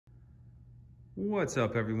What's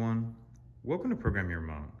up, everyone? Welcome to Program Your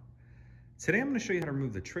Remote. Today I'm going to show you how to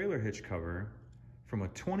remove the trailer hitch cover from a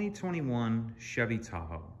 2021 Chevy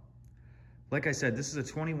Tahoe. Like I said, this is a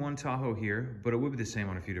 21 Tahoe here, but it would be the same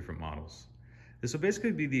on a few different models. This will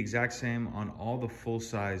basically be the exact same on all the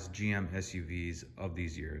full-size GM SUVs of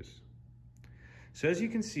these years. So as you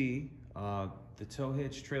can see, the tow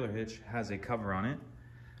hitch, trailer hitch has a cover on it.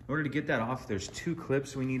 In order to get that off, there's two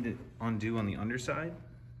clips we need to undo on the underside.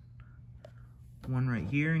 One right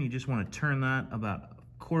here, and you just want to turn that about a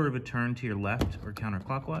quarter of a turn to your left or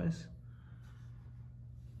counterclockwise.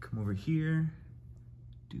 Come over here,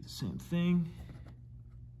 do the same thing.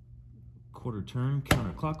 Quarter turn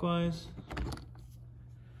counterclockwise.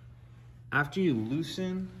 After you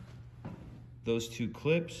loosen those two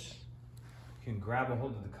clips, you can grab a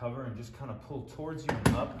hold of the cover and just kind of pull towards you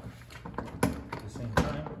and up at the same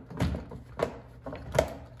time.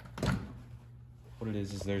 What it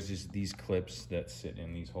is there's just these clips that sit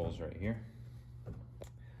in these holes right here.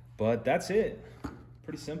 But that's it.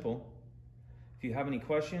 Pretty simple. If you have any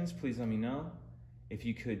questions, please let me know. If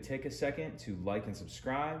you could take a second to like and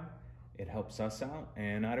subscribe, it helps us out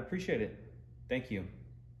and I'd appreciate it. Thank you.